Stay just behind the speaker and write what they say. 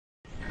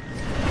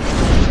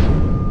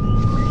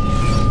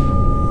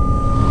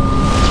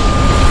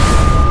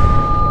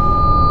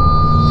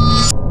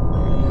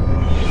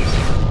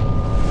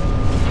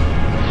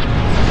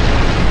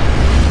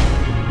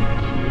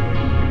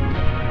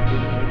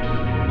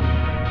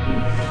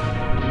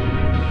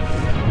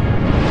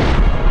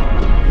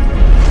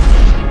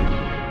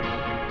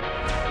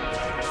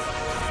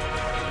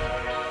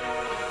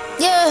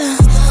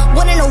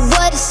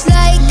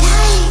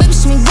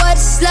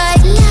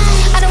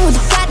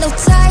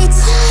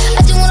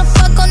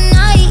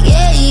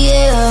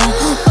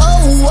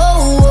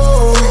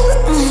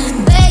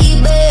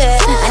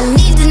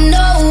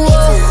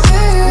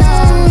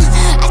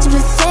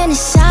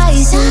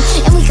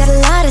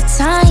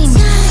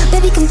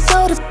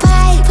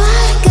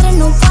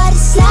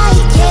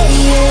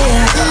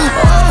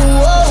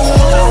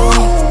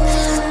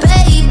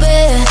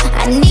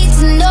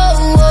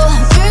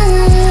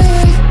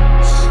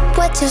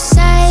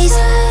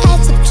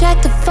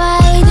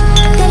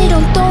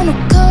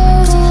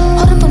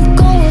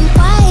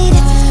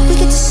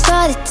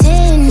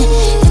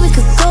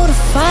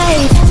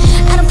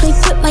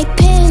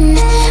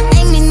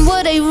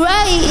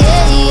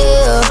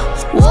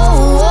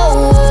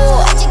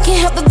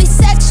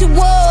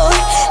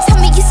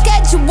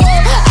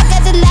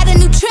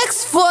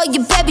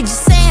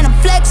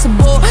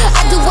possible.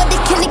 I do what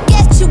they can to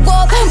get you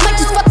off. Might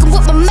just fucking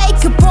with my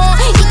makeup on.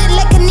 Eat it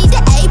like I need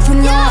an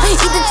apron on. Eat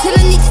it till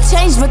I need to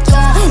change my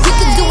tone. We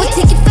could do it,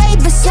 take your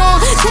favorite song.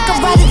 Take a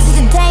ride into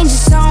the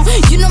danger zone.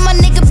 You know my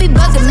nigga be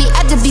bugging me.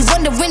 I just be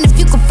wondering if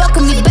you can fuck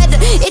with me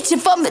better. Itching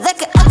for me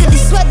like an ugly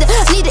sweater.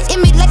 Need an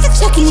image like a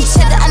chucking each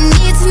other. I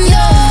need to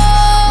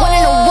know.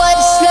 Wanna know what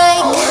it's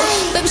like?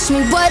 Baby, show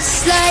me what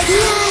it's like.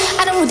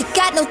 I don't really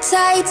got no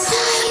tights.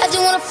 I just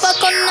wanna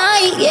fuck all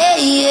night. Yeah,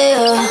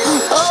 yeah.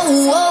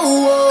 Oh,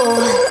 oh, oh.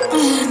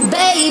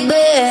 Baby,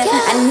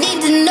 I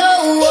need to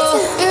know.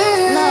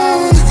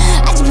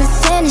 I just been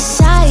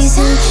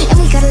fantasizing, and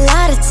we got a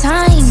lot of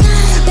time.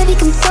 Baby,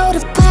 come throw the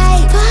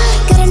pipe.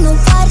 Gotta know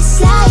what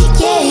it's like.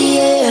 Yeah,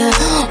 yeah.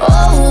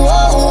 Oh,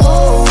 oh,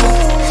 oh.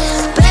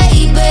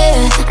 Baby,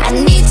 I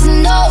need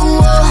to know.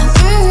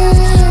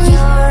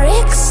 You're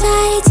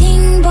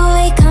exciting,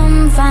 boy,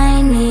 come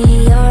find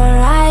me. Your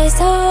eyes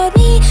told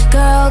me,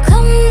 girl,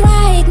 come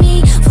ride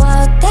me.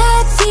 Fuck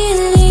that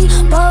feeling,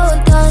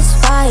 both us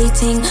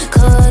fighting.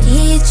 Could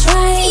he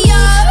try?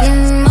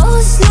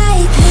 Most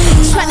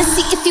likely. Trying to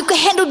see if you can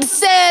handle the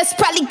sass.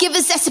 Probably give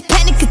his ass a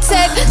panic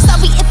attack.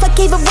 Sorry if I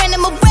gave a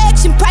random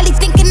erection. Probably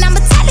thinking I'm a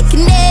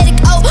telekinetic.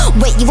 Oh,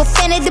 wait, you a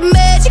fan of the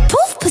magic?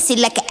 Poof, pussy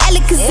like an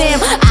Alakazam.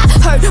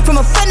 I heard from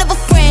a friend of a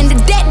friend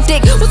that that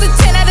dick was a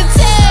 10 out of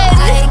 10.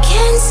 I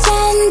can't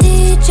stand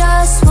it,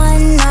 just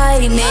one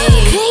night, man.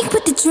 Clink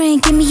with the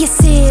drink, give me a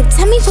sip.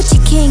 Tell me what you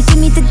can, give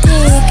me the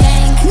dick.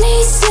 Thank me,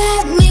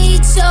 slap me,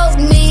 choke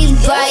me,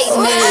 bite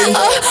me.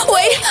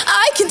 Wait,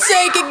 I can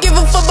take it. Give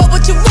a fuck about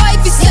what your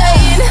wife is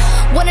saying.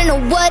 Wanna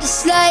know what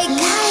it's like?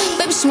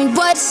 Baby, show me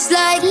what it's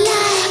like.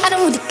 I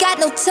don't really got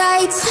no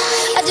tights.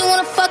 I just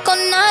wanna fuck all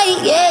night.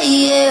 Yeah,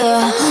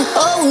 yeah.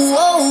 Oh,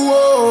 oh,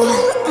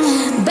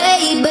 oh.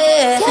 Baby,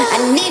 I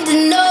need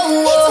to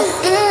know.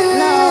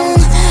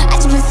 I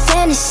just been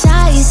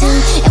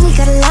fantasizing, and we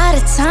got a lot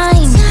of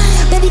time.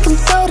 Baby, come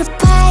throw the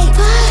pipe.